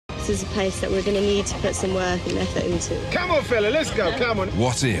is a place that we're going to need to put some work and effort into. Come on, fella, let's go, come on.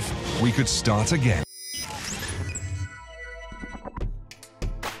 What if we could start again?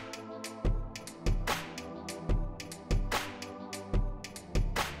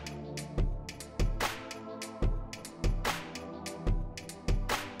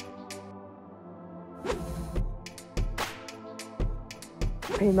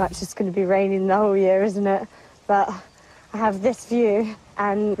 Pretty much it's going to be raining the whole year, isn't it? But I have this view,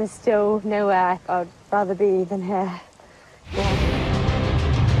 and there's still nowhere I'd rather be than here. Yeah.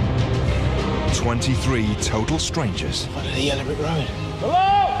 23 total strangers. Under the yellow brick road.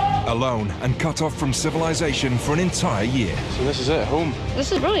 Alone and cut off from civilization for an entire year. So this is it, home.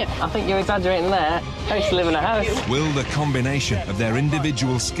 This is brilliant. I think you're exaggerating there. I used to live in a house. Will the combination of their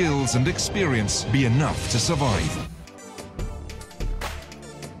individual skills and experience be enough to survive?